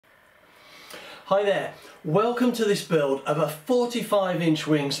Hi there, welcome to this build of a 45-inch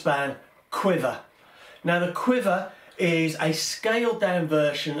wingspan Quiver. Now the Quiver is a scaled down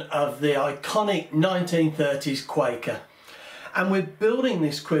version of the iconic 1930s Quaker, and we're building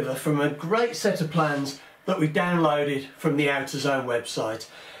this Quiver from a great set of plans that we downloaded from the OuterZone website.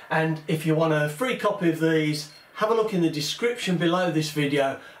 And if you want a free copy of these, have a look in the description below this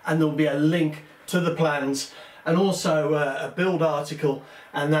video and there'll be a link to the plans and also a build article,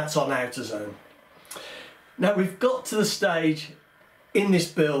 and that's on OuterZone. Now we've got to the stage in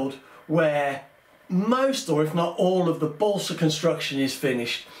this build where most, or if not all, of the balsa construction is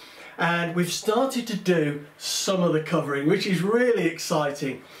finished, and we've started to do some of the covering, which is really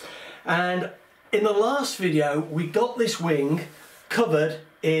exciting. And in the last video we got this wing covered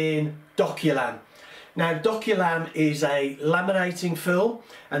in Doculam. Now Doculam is a laminating film,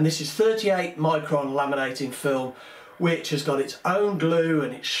 and this is 38 micron laminating film, which has got its own glue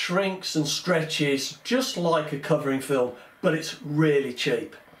and it shrinks and stretches just like a covering film, but it's really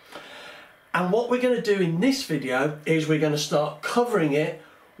cheap. And what we're going to do in this video is we're going to start covering it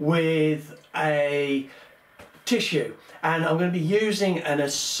with a tissue, and I'm going to be using a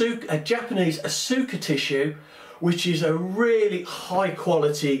Japanese Asuka tissue, which is a really high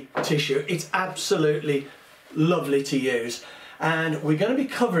quality tissue. It's absolutely lovely to use. And we're going to be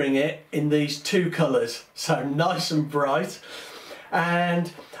covering it in these two colours, so nice and bright.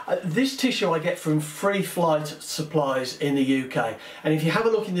 And this tissue I get from Free Flight Supplies in the UK, and if you have a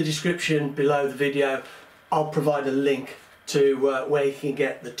look in the description below the video, I'll provide a link to where you can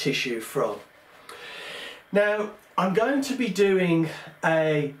get the tissue from. Now I'm going to be doing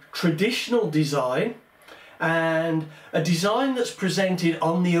a traditional design, and a design that's presented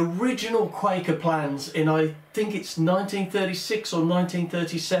on the original Quaker plans in, I think it's 1936 or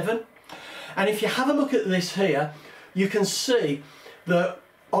 1937. And if you have a look at this here, you can see that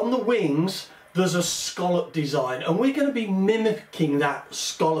on the wings there's a scallop design, and we're going to be mimicking that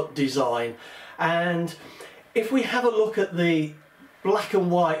scallop design. And if we have a look at the black and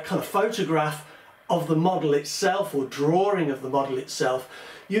white kind of photograph of the model itself, or drawing of the model itself,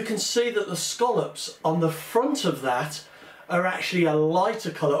 you can see that the scallops on the front of that are actually a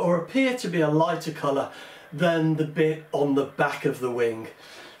lighter colour, or appear to be a lighter colour than the bit on the back of the wing.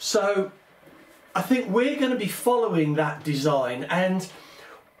 So I think we're going to be following that design, and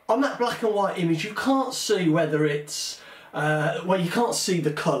on that black and white image you can't see whether it's well, you can't see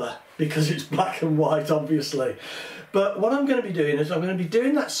the colour because it's black and white obviously, but what I'm going to be doing is I'm going to be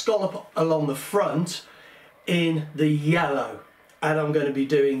doing that scallop along the front in the yellow, and I'm going to be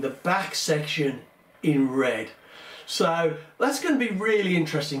doing the back section in red. So that's going to be really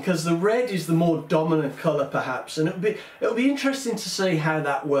interesting because the red is the more dominant colour perhaps, and it'll be interesting to see how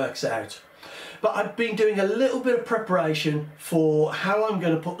that works out. But I've been doing a little bit of preparation for how I'm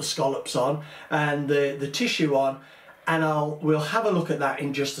going to put the scallops on and the tissue on, and we'll have a look at that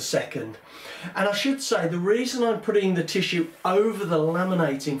in just a second. And I should say the reason I'm putting the tissue over the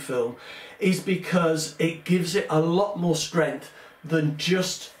laminating film is because it gives it a lot more strength than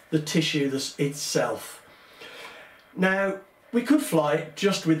just the tissue itself. Now we could fly it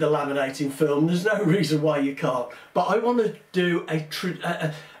just with the laminating film, there's no reason why you can't, but I want to do a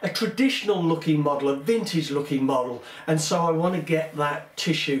traditional looking model, a vintage looking model, and so I want to get that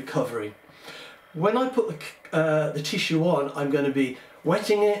tissue covering. When I put the tissue on, I'm going to be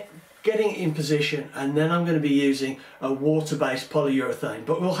wetting it, getting it in position, and then I'm going to be using a water-based polyurethane.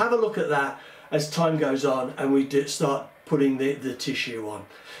 But we'll have a look at that as time goes on and we start putting the tissue on.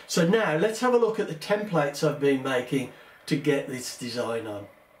 So now let's have a look at the templates I've been making to get this design on.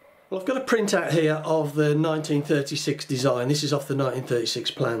 Well, I've got a printout here of the 1936 design. This is off the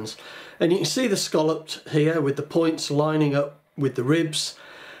 1936 plans, and you can see the scalloped here with the points lining up with the ribs,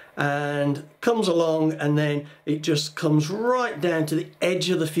 and comes along and then it just comes right down to the edge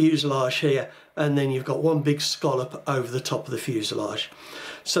of the fuselage here, and then you've got one big scallop over the top of the fuselage.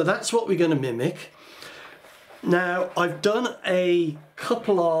 So that's what we're going to mimic. Now I've done a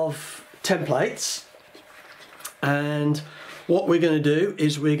couple of templates, and what we're going to do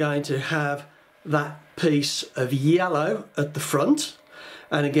is we're going to have that piece of yellow at the front,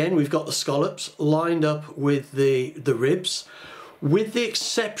 and again we've got the scallops lined up with the ribs, with the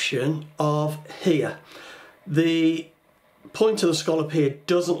exception of here. The point of the scallop here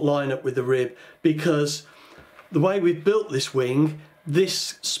doesn't line up with the rib because the way we've built this wing,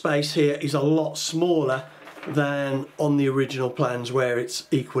 this space here is a lot smaller than on the original plans where it's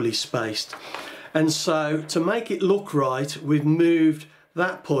equally spaced. And so to make it look right, we've moved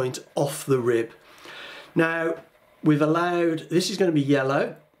that point off the rib. Now we've allowed, this is going to be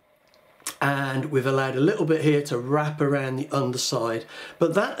yellow, and we've allowed a little bit here to wrap around the underside,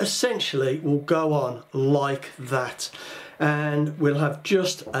 but that essentially will go on like that, and we'll have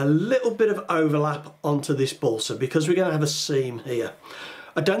just a little bit of overlap onto this balsa because we're going to have a seam here.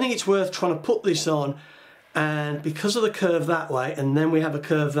 I don't think it's worth trying to put this on, and because of the curve that way and then we have a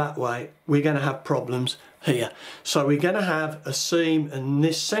curve that way, we're going to have problems here. So we're going to have a seam, and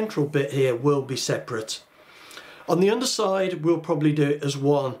this central bit here will be separate. On the underside, we'll probably do it as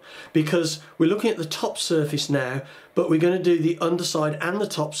one because we're looking at the top surface now, but we're going to do the underside and the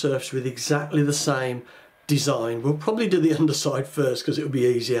top surface with exactly the same design. We'll probably do the underside first because it will be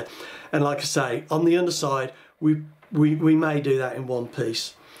easier. And like I say, on the underside, we may do that in one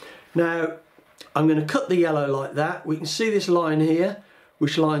piece. Now, I'm going to cut the yellow like that. We can see this line here,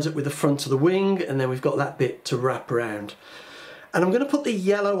 which lines up with the front of the wing, and then we've got that bit to wrap around. And I'm going to put the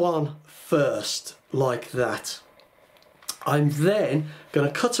yellow on first, like that. I'm then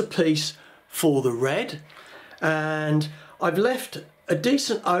going to cut a piece for the red, and I've left a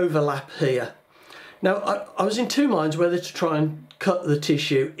decent overlap here. Now I was in two minds whether to try and cut the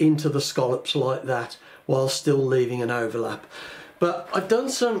tissue into the scallops like that while still leaving an overlap, but I've done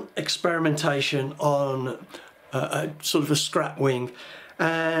some experimentation on a sort of a scrap wing,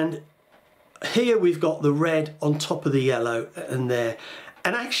 and here we've got the red on top of the yellow and there,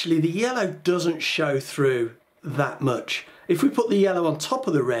 and actually the yellow doesn't show through that much. If we put the yellow on top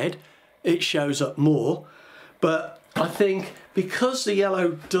of the red, it shows up more, but I think because the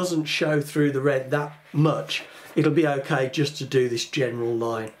yellow doesn't show through the red that much, it'll be okay just to do this general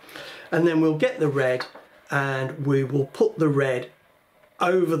line. And then we'll get the red and we will put the red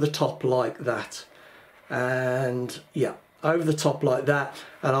over the top like that, and yeah, over the top like that,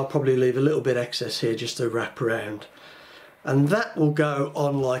 and I'll probably leave a little bit excess here just to wrap around, and that will go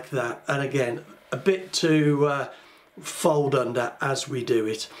on like that. And again, a bit to fold under as we do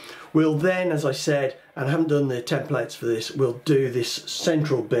it. We'll then, as I said, and I haven't done the templates for this, we'll do this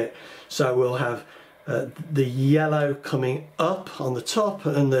central bit, so we'll have the yellow coming up on the top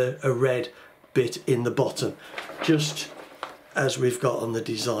and a red bit in the bottom, just as we've got on the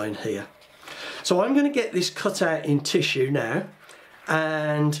design here. So I'm going to get this cut out in tissue now,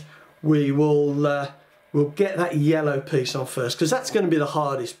 and we will we'll get that yellow piece on first because that's going to be the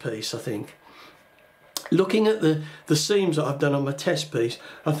hardest piece, I think. Looking at the seams that I've done on my test piece,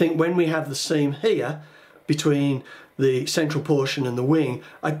 I think when we have the seam here between the central portion and the wing,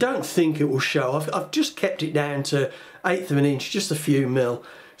 I don't think it will show. I've just kept it down to 1/8 of an inch, just a few mil,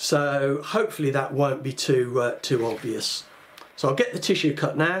 so hopefully that won't be too obvious. So I'll get the tissue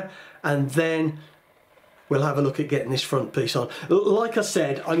cut now, and then we'll have a look at getting this front piece on. Like I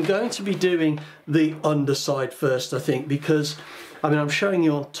said, I'm going to be doing the underside first, I think, because I mean, I'm showing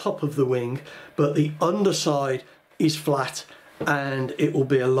you on top of the wing, but the underside is flat and it will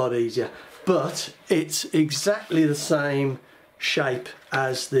be a lot easier. But it's exactly the same shape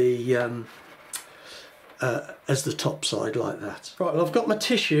as the top side, like that. Right, well, I've got my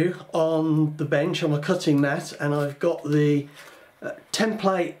tissue on the bench, on my cutting mat, and I've got the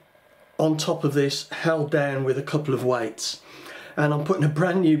template on top of this held down with a couple of weights. And I'm putting a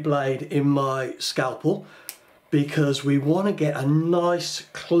brand new blade in my scalpel, because we want to get a nice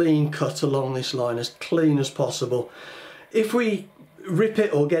clean cut along this line, as clean as possible. If we rip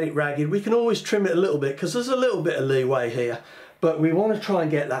it or get it ragged, we can always trim it a little bit because there's a little bit of leeway here, but we want to try and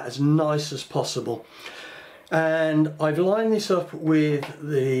get that as nice as possible. And I've lined this up with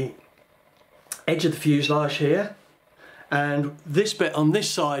the edge of the fuselage here, and this bit on this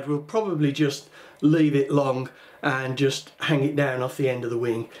side we'll probably just leave it long and just hang it down off the end of the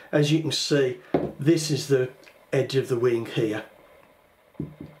wing. As you can see, this is the edge of the wing here.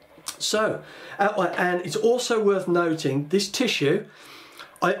 So, and it's also worth noting, this tissue,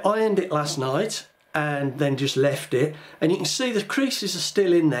 I ironed it last night and then just left it, and you can see the creases are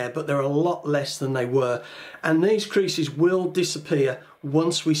still in there, but they're a lot less than they were, and these creases will disappear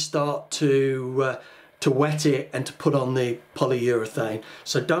once we start to wet it and to put on the polyurethane.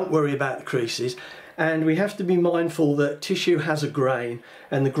 So don't worry about the creases. And we have to be mindful that tissue has a grain,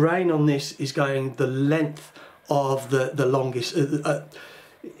 and the grain on this is going the length of the longest,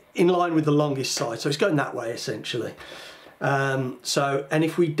 in line with the longest side, so it's going that way essentially. And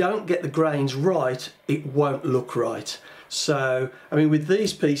if we don't get the grains right, it won't look right. So I mean, with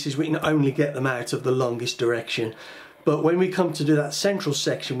these pieces we can only get them out of the longest direction, but when we come to do that central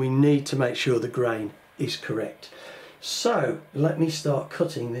section, we need to make sure the grain is correct. So let me start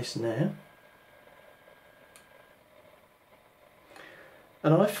cutting this now.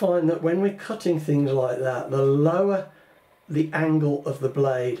 And I find that when we're cutting things like that, the lower the angle of the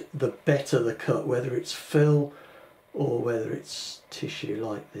blade, the better the cut, whether it's fill or whether it's tissue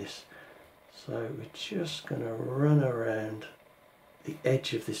like this. So we're just going to run around the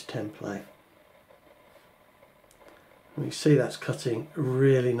edge of this template. And you see that's cutting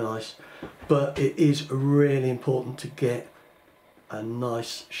really nice, but it is really important to get a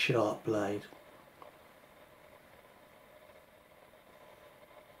nice sharp blade.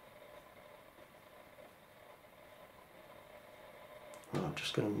 I'm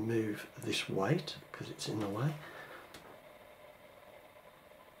just going to move this weight because it's in the way.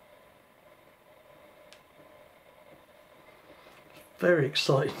 Very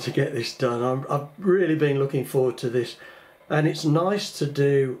excited to get this done. I've really been looking forward to this, and it's nice to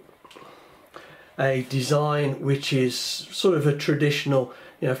do a design which is sort of a traditional,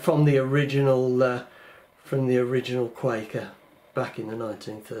 you know, from the original Quaker back in the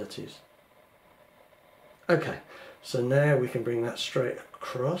 1930s. Okay, so now we can bring that straight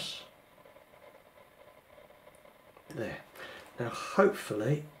across. There. Now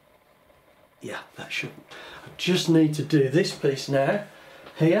hopefully, yeah, that should. I just need to do this piece now,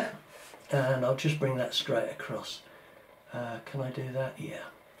 here, and I'll just bring that straight across. Can I do that? Yeah.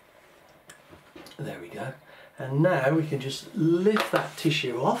 There we go. And now we can just lift that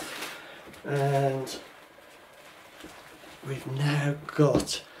tissue off, and we've now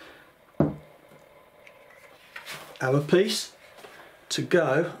got our piece to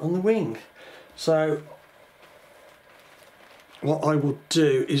go on the wing. So what I will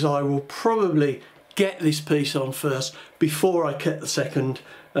do is I will probably get this piece on first before I cut the second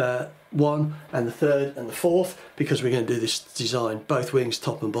one and the third and the fourth, because we're going to do this design both wings,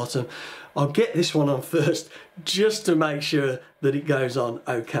 top and bottom. I'll get this one on first just to make sure that it goes on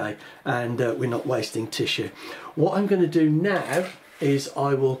okay and we're not wasting tissue. What I'm going to do now is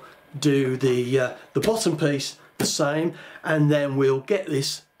I will do the bottom piece the same, and then we'll get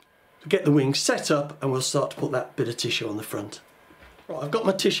the wing set up and we'll start to put that bit of tissue on the front. Right, I've got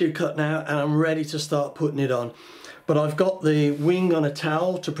my tissue cut now and I'm ready to start putting it on, but I've got the wing on a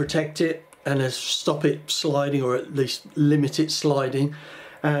towel to protect it and stop it sliding, or at least limit it sliding,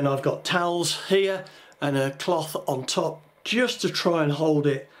 and I've got towels here and a cloth on top just to try and hold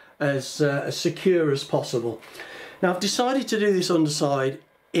it as secure as possible. Now I've decided to do this underside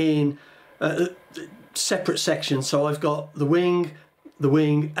in separate sections, so I've got the wing,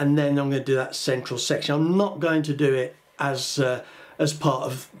 and then I'm going to do that central section. I'm not going to do it as part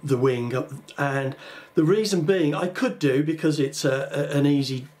of the wing, and the reason being, I could do, because it's an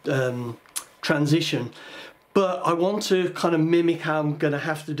easy transition, but I want to kind of mimic how I'm going to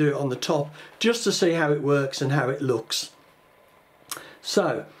have to do it on the top, just to see how it works and how it looks.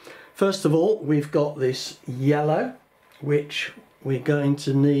 So first of all, we've got this yellow, which we're going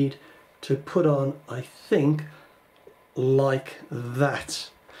to need to put on, I think, like that.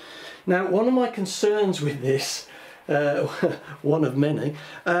 Now, one of my concerns with this, one of many,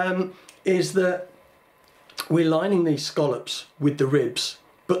 is that we're lining these scallops with the ribs,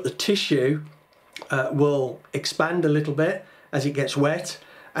 but the tissue will expand a little bit as it gets wet,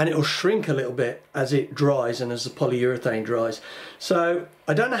 and it will shrink a little bit as it dries and as the polyurethane dries. So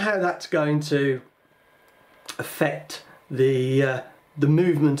I don't know how that's going to affect the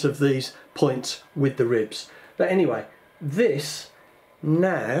movement of these points with the ribs. But anyway, this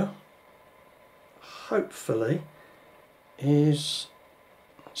now hopefully is,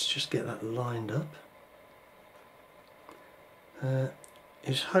 let's just get that lined up,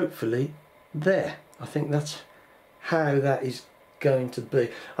 is hopefully there. I think that's how that is going to be.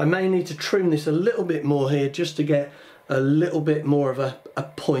 I may need to trim this a little bit more here just to get a little bit more of a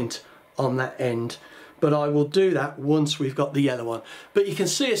point on that end, but I will do that once we've got the yellow one. But you can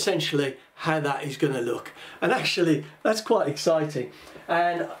see essentially how that is going to look, and actually that's quite exciting.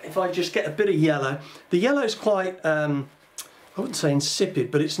 And if I just get a bit of yellow, the yellow is quite I wouldn't say insipid,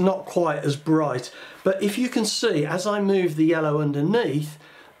 but it's not quite as bright. But if you can see, as I move the yellow underneath,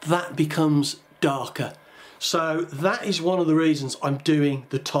 that becomes darker. So that is one of the reasons I'm doing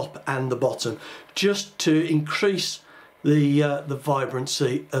the top and the bottom, just to increase the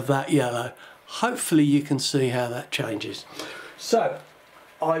vibrancy of that yellow. Hopefully you can see how that changes. So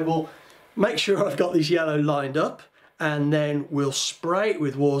I will make sure I've got this yellow lined up, and then we'll spray it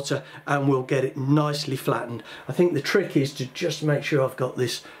with water and we'll get it nicely flattened. I think the trick is to just make sure I've got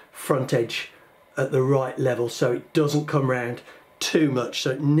this front edge at the right level so it doesn't come round too much. So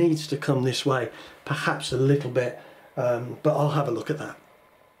it needs to come this way, perhaps a little bit, but I'll have a look at that.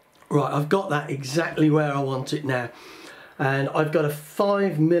 Right, I've got that exactly where I want it now, and I've got a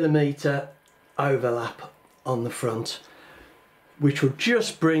 5mm overlap on the front, which will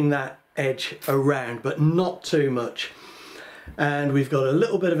just bring that edge around, but not too much. And we've got a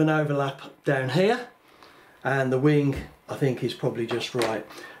little bit of an overlap down here, and the wing I think is probably just right.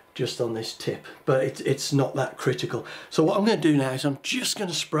 just on this tip, but it's not that critical. So what I'm going to do now is I'm just going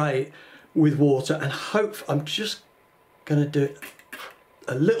to spray it with water, and I'm just going to do it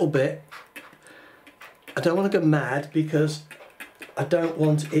a little bit. I don't want to go mad because I don't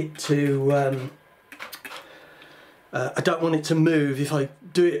want it to move. If I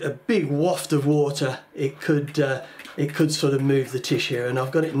do it a big waft of water, it could sort of move the tissue, and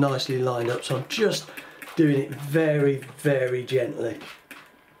I've got it nicely lined up, so I'm just doing it very, very gently.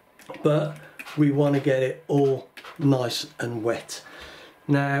 But we want to get it all nice and wet.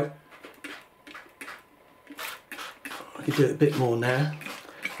 Now, I can do it a bit more now,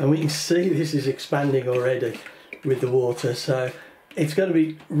 and we can see this is expanding already with the water, so it's going to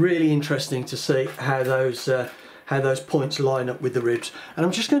be really interesting to see how those points line up with the ribs. And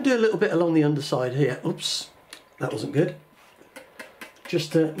I'm just going to do a little bit along the underside here. Oops, that wasn't good.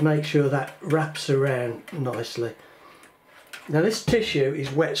 Just to make sure that wraps around nicely. Now this tissue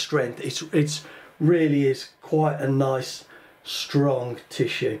is wet strength. It's really is quite a nice strong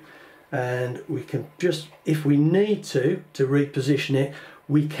tissue, and we can just, if we need to reposition it,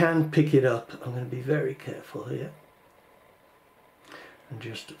 we can pick it up. I'm going to be very careful here and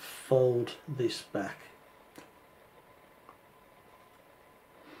just fold this back.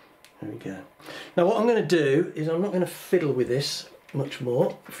 There we go. Now what I'm going to do is I'm not going to fiddle with this much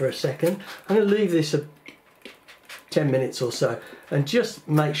more for a second. I'm going to leave this 10 minutes or so and just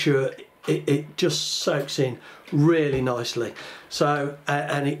make sure it just soaks in really nicely. So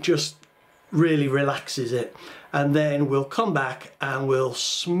and it just really relaxes it, and then we'll come back and we'll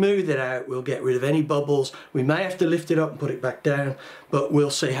smooth it out. We'll get rid of any bubbles. We may have to lift it up and put it back down, but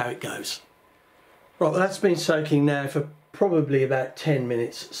we'll see how it goes. Right, well, that's been soaking now for probably about 10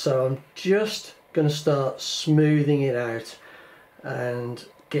 minutes, so I'm just going to start smoothing it out and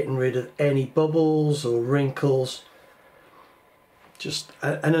getting rid of any bubbles or wrinkles.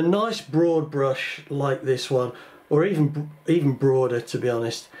 And a nice broad brush like this one, or even broader, to be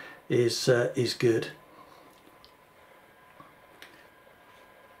honest, is good.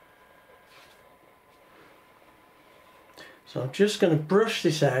 So I'm just going to brush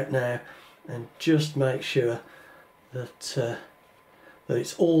this out now and just make sure that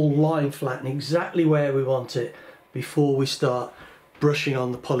it's all lying flat and exactly where we want it before we start brushing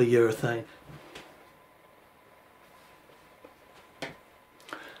on the polyurethane.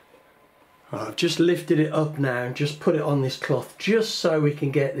 Right, I've just lifted it up now and just put it on this cloth just so we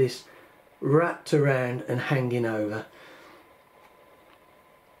can get this wrapped around and hanging over.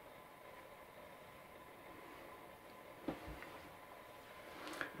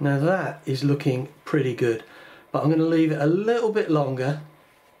 Now that is looking pretty good, but I'm going to leave it a little bit longer.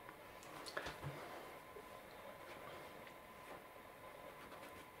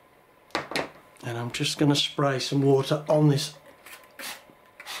 And I'm just going to spray some water on this,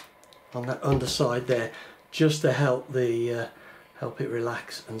 on that underside there, just to help help it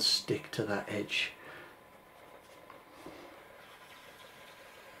relax and stick to that edge.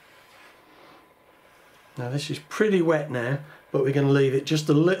 Now this is pretty wet now, but we're going to leave it just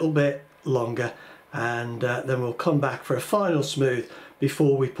a little bit longer, and then we'll come back for a final smooth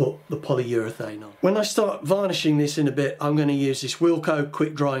before we put the polyurethane on. When I start varnishing this in a bit, I'm going to use this Wilko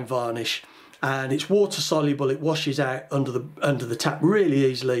quick drying varnish, and it's water soluble. It washes out under the tap really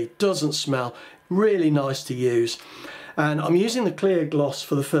easily, doesn't smell, really nice to use. And I'm using the clear gloss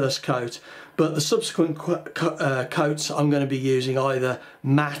for the first coat, but the subsequent coats I'm going to be using either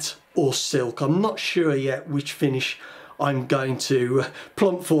matte or silk. I'm not sure yet which finish I'm going to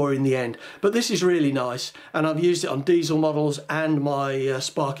plump for in the end, but this is really nice, and I've used it on diesel models and my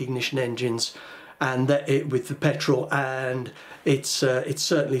spark ignition engines, and with the petrol, and it's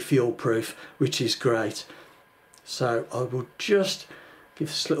certainly fuel proof, which is great. So I will just give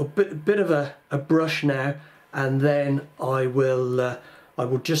this a little bit of a brush now, and then I will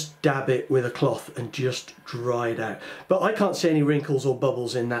just dab it with a cloth and just dry it out. But I can't see any wrinkles or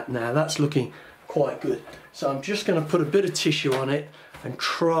bubbles in that now. That's looking quite good. So I'm just going to put a bit of tissue on it and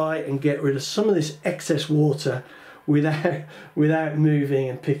try and get rid of some of this excess water without moving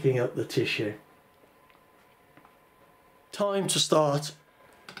and picking up the tissue. Time to start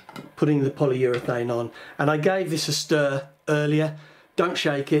putting the polyurethane on, and I gave this a stir earlier. Don't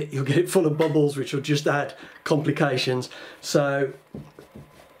shake it, you'll get it full of bubbles, which will just add complications. So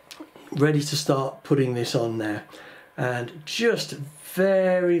ready to start putting this on now, and just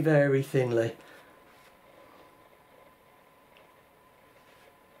very, very thinly.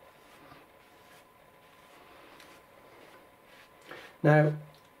 Now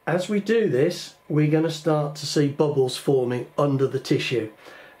as we do this, we're going to start to see bubbles forming under the tissue,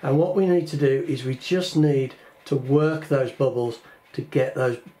 and what we need to do is we just need to work those bubbles to get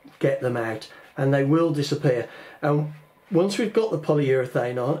those get them out, and they will disappear. And once we've got the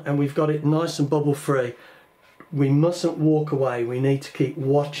polyurethane on and we've got it nice and bubble free, we mustn't walk away. We need to keep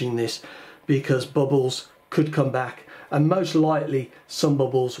watching this, because bubbles could come back, and most likely some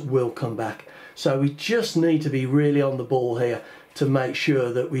bubbles will come back. So we just need to be really on the ball here to make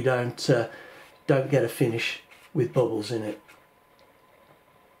sure that we don't get a finish with bubbles in it.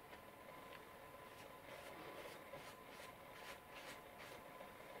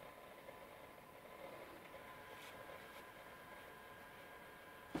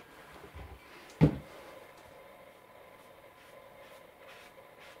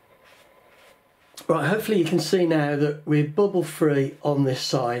 Right, hopefully you can see now that we're bubble free on this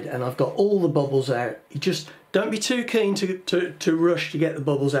side, and I've got all the bubbles out. You just don't be too keen to rush to get the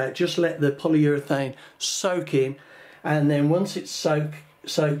bubbles out. Just let the polyurethane soak in, and then once it's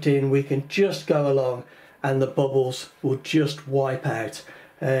soaked in, we can just go along and the bubbles will just wipe out,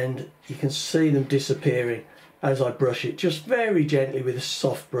 and you can see them disappearing as I brush it, just very gently with a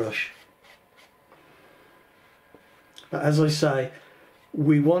soft brush. But as I say,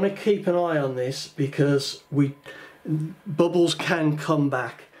 we want to keep an eye on this, because bubbles can come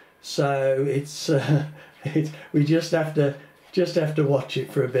back, so we just have to watch it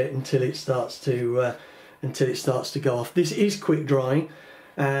for a bit until it starts to go off. This is quick drying,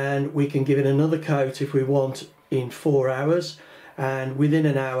 and we can give it another coat if we want in 4 hours, and within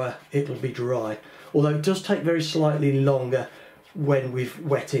an hour it'll be dry, although it does take very slightly longer when we've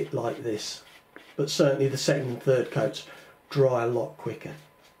wet it like this, but certainly the second and third coats dry a lot quicker.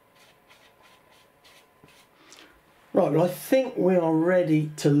 Right, well, I think we are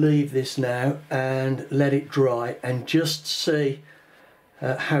ready to leave this now and let it dry and just see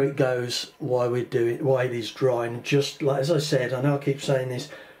how it goes while it is drying. Just like, as I said, I know I keep saying this,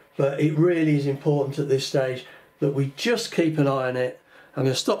 but it really is important at this stage that we just keep an eye on it. I'm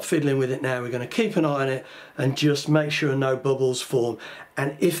going to stop fiddling with it now. We're going to keep an eye on it and just make sure no bubbles form,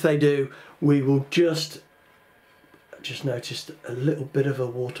 and if they do, we will just noticed a little bit of a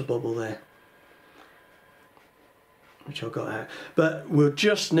water bubble there, which I got out, but we'll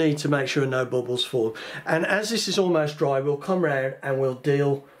just need to make sure no bubbles form. And as this is almost dry, we'll come round and we'll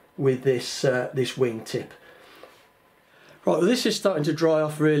deal with this this wing tip. Right, well, this is starting to dry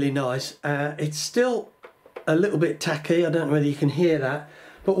off really nice. It's still a little bit tacky, I don't know whether you can hear that,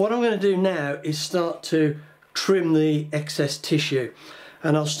 but what I'm going to do now is start to trim the excess tissue,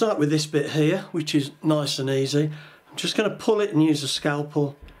 and I'll start with this bit here, which is nice and easy. I'm just going to pull it and use a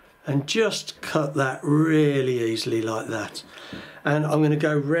scalpel and just cut that really easily like that. And I'm going to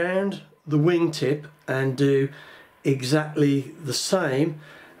go round the wingtip and do exactly the same.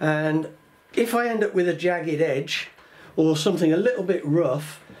 And if I end up with a jagged edge or something a little bit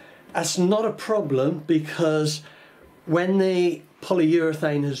rough, that's not a problem, because when the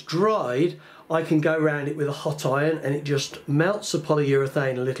polyurethane has dried, I can go around it with a hot iron and it just melts the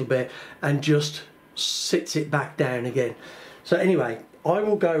polyurethane a little bit and just sits it back down again. So anyway, I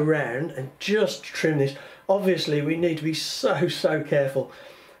will go round and just trim this. Obviously we need to be so careful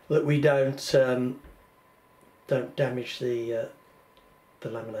that we don't damage the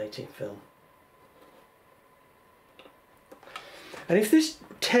laminating film. And if this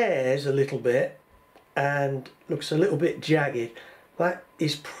tears a little bit and looks a little bit jagged, that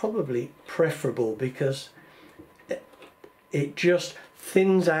is probably preferable, because it just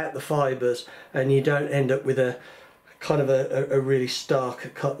thins out the fibres and you don't end up with a kind of a really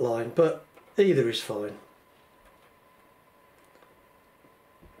stark cut line, but either is fine.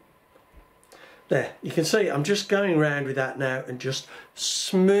 There, you can see I'm just going around with that now and just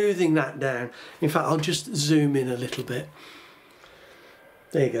smoothing that down. In fact, I'll just zoom in a little bit.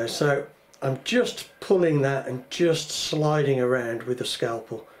 There you go. So I'm just pulling that and just sliding around with the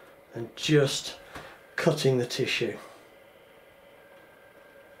scalpel and just cutting the tissue.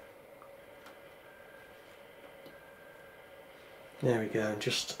 There we go, and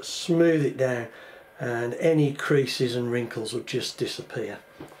just smooth it down, and any creases and wrinkles will just disappear.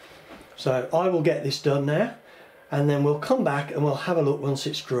 So I will get this done now, and then we'll come back and we'll have a look once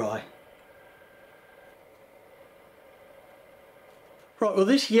it's dry. Right, well,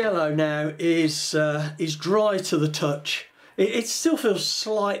 this yellow now is dry to the touch. It still feels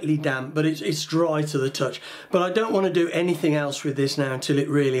slightly damp, but it's dry to the touch. But I don't want to do anything else with this now until it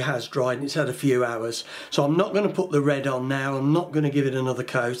really has dried and it's had a few hours. So I'm not going to put the red on now. I'm not going to give it another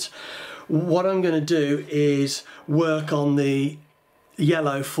coat. What I'm going to do is work on the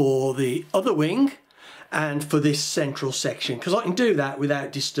yellow for the other wing and for this central section, because I can do that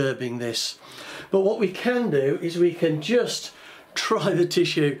without disturbing this. But what we can do is we can just try the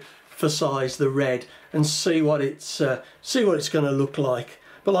tissue for size, the red, and see what it's going to look like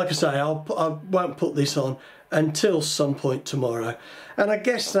But like I say, I won't put this on until some point tomorrow. And I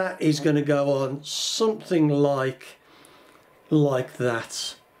guess that is going to go on something like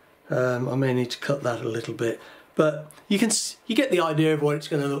that. I may need to cut that a little bit. But you get the idea of what it's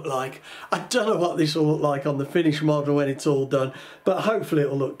going to look like. I don't know what this will look like on the finished model when it's all done, but hopefully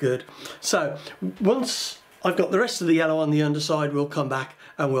it'll look good. So once I've got the rest of the yellow on the underside, we'll come back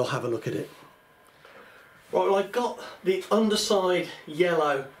and we'll have a look at it. Right, well, I got the underside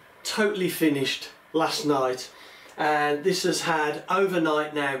yellow totally finished last night, and this has had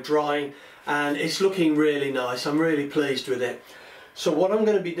overnight now drying, and it's looking really nice. I'm really pleased with it. So what I'm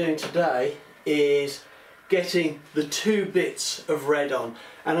going to be doing today is getting the two bits of red on,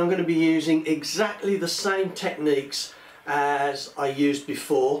 and I'm going to be using exactly the same techniques as I used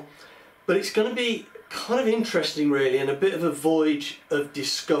before, but it's going to be kind of interesting really, and a bit of a voyage of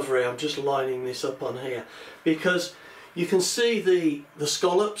discovery. I'm just lining this up on here because you can see the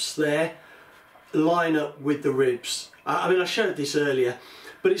scallops there line up with the ribs. I mean, I showed this earlier,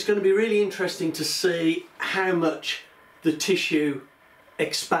 but it's going to be really interesting to see how much the tissue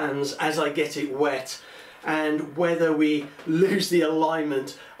expands as I get it wet, and whether we lose the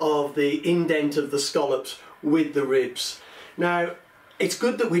alignment of the indent of the scallops with the ribs. Now, it's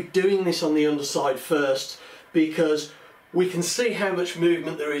good that we're doing this on the underside first, because we can see how much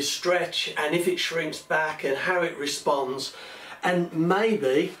movement there is, stretch, and if it shrinks back and how it responds. And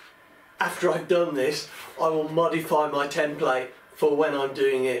maybe after I've done this, I will modify my template for when I'm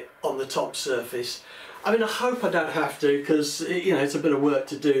doing it on the top surface. I mean, I hope I don't have to, because you know, it's a bit of work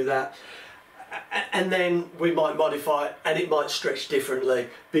to do that. And then we might modify it and it might stretch differently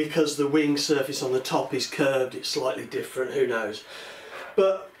because the wing surface on the top is curved, it's slightly different, who knows.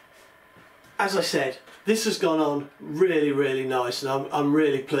 But as I said, this has gone on really, really nice, and I'm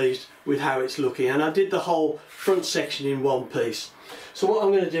really pleased with how it's looking. And I did the whole front section in one piece. So what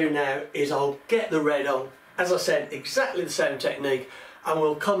I'm going to do now is I'll get the red on, as I said, exactly the same technique, and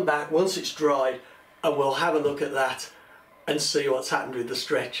we'll come back once it's dried and we'll have a look at that and see what's happened with the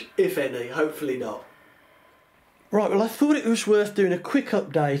stretch, if any. Hopefully not. Right, well, I thought it was worth doing a quick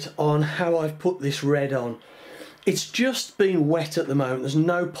update on how I've put this red on. It's just been wet at the moment, there's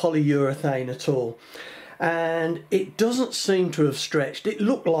no polyurethane at all, and it doesn't seem to have stretched. It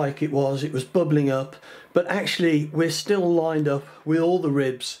looked like it was bubbling up, but actually we're still lined up with all the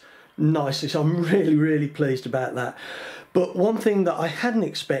ribs nicely, so I'm really, really pleased about that. But one thing that I hadn't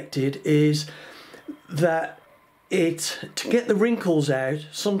expected is that to get the wrinkles out,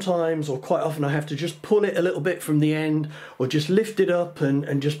 sometimes or quite often I have to just pull it a little bit from the end, or just lift it up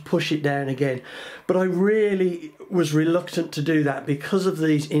and just push it down again. But I really was reluctant to do that because of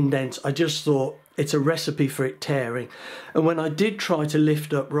these indents. I just thought it's a recipe for it tearing. And when I did try to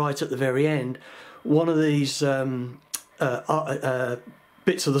lift up right at the very end, one of these bits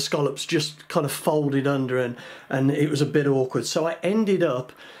of the scallops just kind of folded under, and it was a bit awkward. So I ended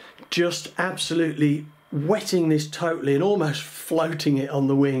up just absolutely wetting this totally and almost floating it on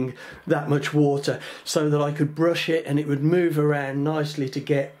the wing, that much water, so that I could brush it and it would move around nicely to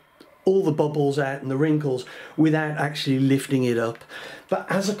get all the bubbles out and the wrinkles without actually lifting it up.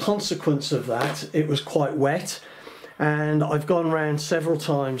 But as a consequence of that, it was quite wet, and I've gone around several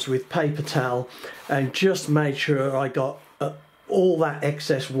times with paper towel and just made sure I got all that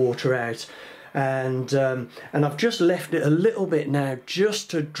excess water out. And I've just left it a little bit now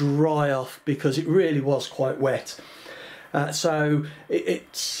just to dry off, because it really was quite wet. So I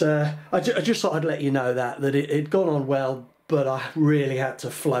just thought I'd let you know that it'd gone on well, but I really had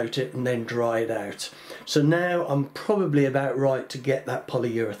to float it and then dry it out. So now I'm probably about right to get that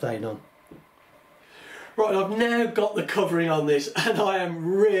polyurethane on. Right, I've now got the covering on this, and I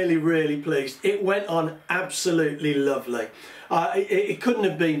am really, really pleased. It went on absolutely lovely. It couldn't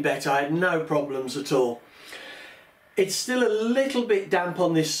have been better. I had no problems at all. It's still a little bit damp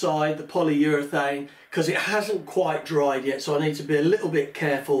on this side, the polyurethane, because it hasn't quite dried yet, so I need to be a little bit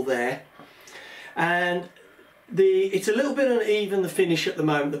careful there. And it's a little bit uneven, the finish at the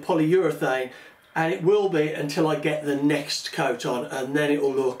moment, the polyurethane, and it will be until I get the next coat on, and then it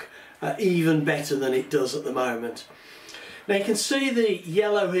will look even better than it does at the moment. Now you can see the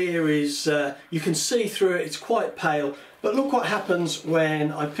yellow here is, you can see through it, it's quite pale, but look what happens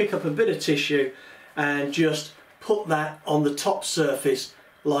when I pick up a bit of tissue and just put that on the top surface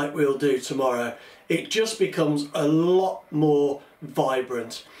like we'll do tomorrow. It just becomes a lot more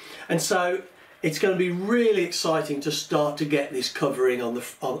vibrant, and so it's going to be really exciting to start to get this covering on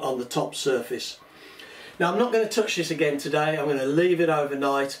the top surface. Now I'm not going to touch this again today. I'm going to leave it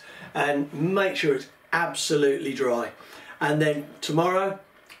overnight and make sure it's absolutely dry, and then tomorrow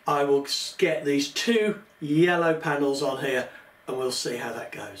I will get these two yellow panels on here and we'll see how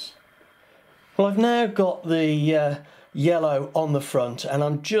that goes. Well, I've now got the yellow on the front, and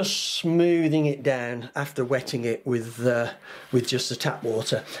I'm just smoothing it down after wetting it with just the tap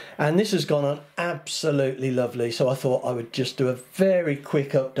water, and this has gone on absolutely lovely. So I thought I would just do a very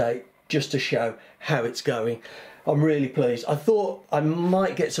quick update just to show how it's going. I'm really pleased. I thought I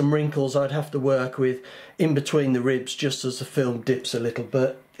might get some wrinkles I'd have to work with in between the ribs just as the film dips a little,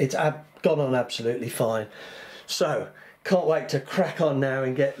 but it's gone on absolutely fine. So can't wait to crack on now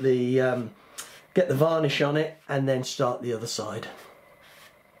and get the varnish on it and then start the other side.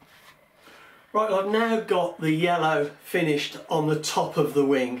 Right, I've now got the yellow finished on the top of the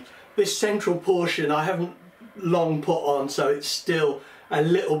wing. This central portion I haven't long put on, so it's still a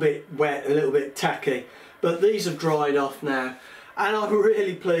little bit wet, a little bit tacky, but these have dried off now, and I'm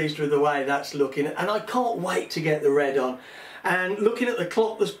really pleased with the way that's looking, and I can't wait to get the red on. And looking at the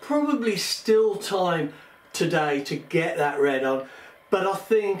clock, there's probably still time today to get that red on, but I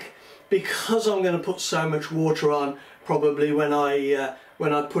think because I'm going to put so much water on probably when I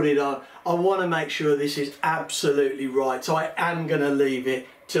put it on, I want to make sure this is absolutely right, so I am going to leave it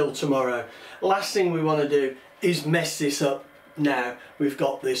till tomorrow. Last thing we want to do is mess this up now we've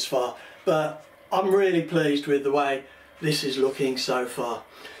got this far, but I'm really pleased with the way this is looking so far.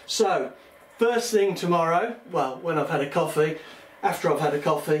 So first thing tomorrow, well, when I've had a coffee, after I've had a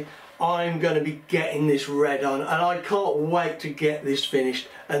coffee, I'm going to be getting this red on, and I can't wait to get this finished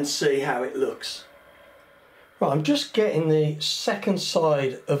and see how it looks. Right, I'm just getting the second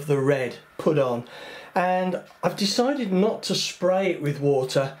side of the red put on, and I've decided not to spray it with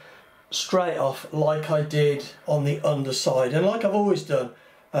water straight off like I did on the underside, and like I've always done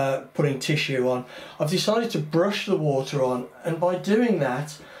putting tissue on. I've decided to brush the water on, and by doing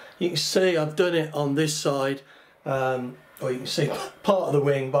that, you can see I've done it on this side, or you can see part of the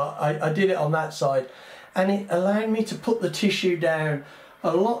wing, but I did it on that side, and it allowed me to put the tissue down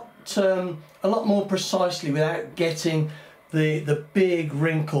a lot more precisely without getting the big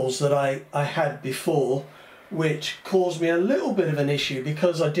wrinkles that I had before, which caused me a little bit of an issue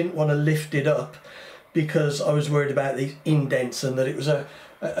because I didn't want to lift it up because I was worried about these indents and that it was a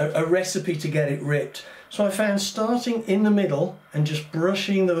recipe to get it ripped. So I found starting in the middle and just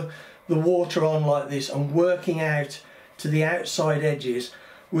brushing the water on like this and working out to the outside edges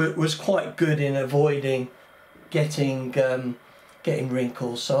was quite good in avoiding getting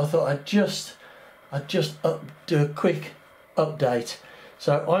wrinkles. So I thought I'd just do a quick update.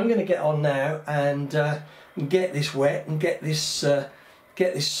 So I'm going to get on now and get this wet and get this side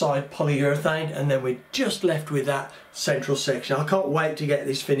polyurethane, and then we're just left with that central section. I can't wait to get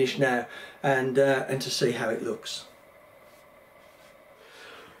this finished now and to see how it looks.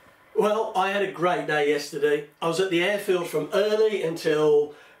 Well, I had a great day yesterday. I was at the airfield from early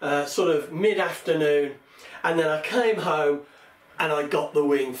until sort of mid-afternoon, and then I came home and I got the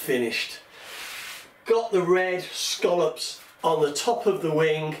wing finished. Got the red scallops on the top of the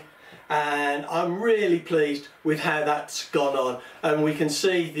wing, and I'm really pleased with how that's gone on, and we can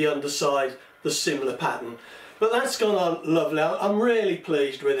see the underside, the similar pattern. But that's gone on lovely. I'm really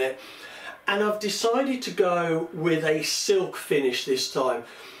pleased with it, and I've decided to go with a silk finish this time.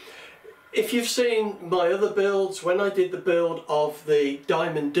 If you've seen my other builds, when I did the build of the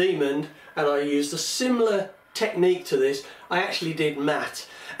Diamond Demon and I used a similar technique to this, I actually did matte,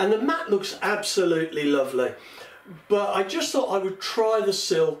 and the matte looks absolutely lovely, but I just thought I would try the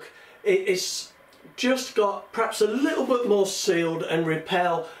silk. It's just got perhaps a little bit more sealed and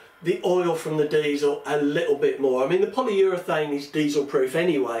repel the oil from the diesel a little bit more. I mean, the polyurethane is diesel proof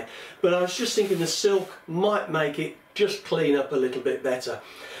anyway, but I was just thinking the silk might make it just clean up a little bit better.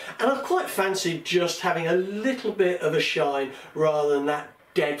 And I quite fancied just having a little bit of a shine rather than that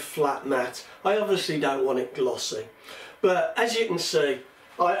dead flat matte. I obviously don't want it glossy, but as you can see,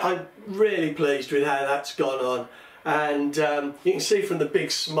 I'm really pleased with how that's gone on, and you can see from the big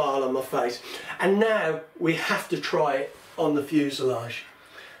smile on my face. And now we have to try it on the fuselage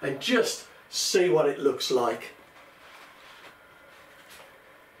and just see what it looks like.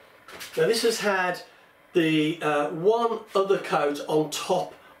 Now this has had the one other coat on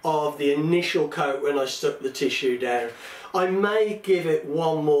top of the initial coat when I stuck the tissue down. I may give it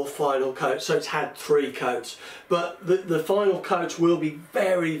one more final coat, so it's had 3 coats, but the final coats will be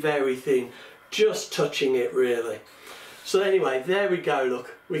very, very thin, just touching it really. So anyway, there we go,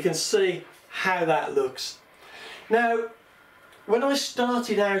 look, we can see how that looks. Now, when I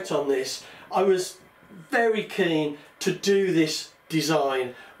started out on this, I was very keen to do this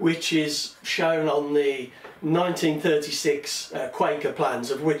design, which is shown on the 1936 Quaker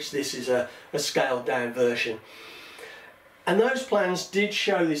plans, of which this is a scaled down version. And those plans did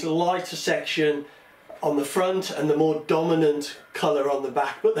show this lighter section on the front and the more dominant colour on the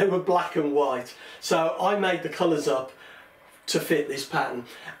back, but they were black and white. So I made the colours up to fit this pattern,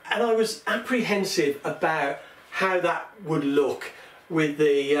 and I was apprehensive about how that would look with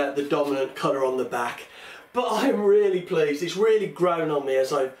the dominant colour on the back. But I am really pleased. It's really grown on me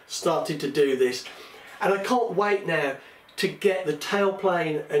as I've started to do this, and I can't wait now to get the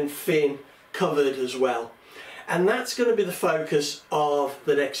tailplane and fin covered as well. And that's going to be the focus of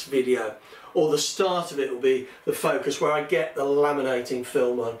the next video, or the start of it will be the focus, where I get the laminating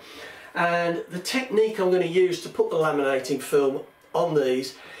film on. And the technique I'm going to use to put the laminating film on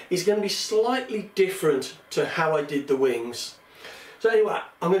these is going to be slightly different to how I did the wings. So anyway,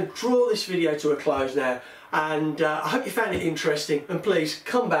 I'm going to draw this video to a close now, and I hope you found it interesting, and please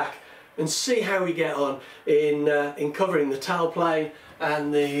come back and see how we get on in covering the tailplane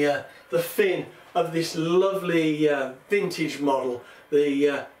and the fin of this lovely vintage model,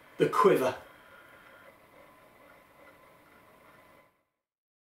 the Quiver.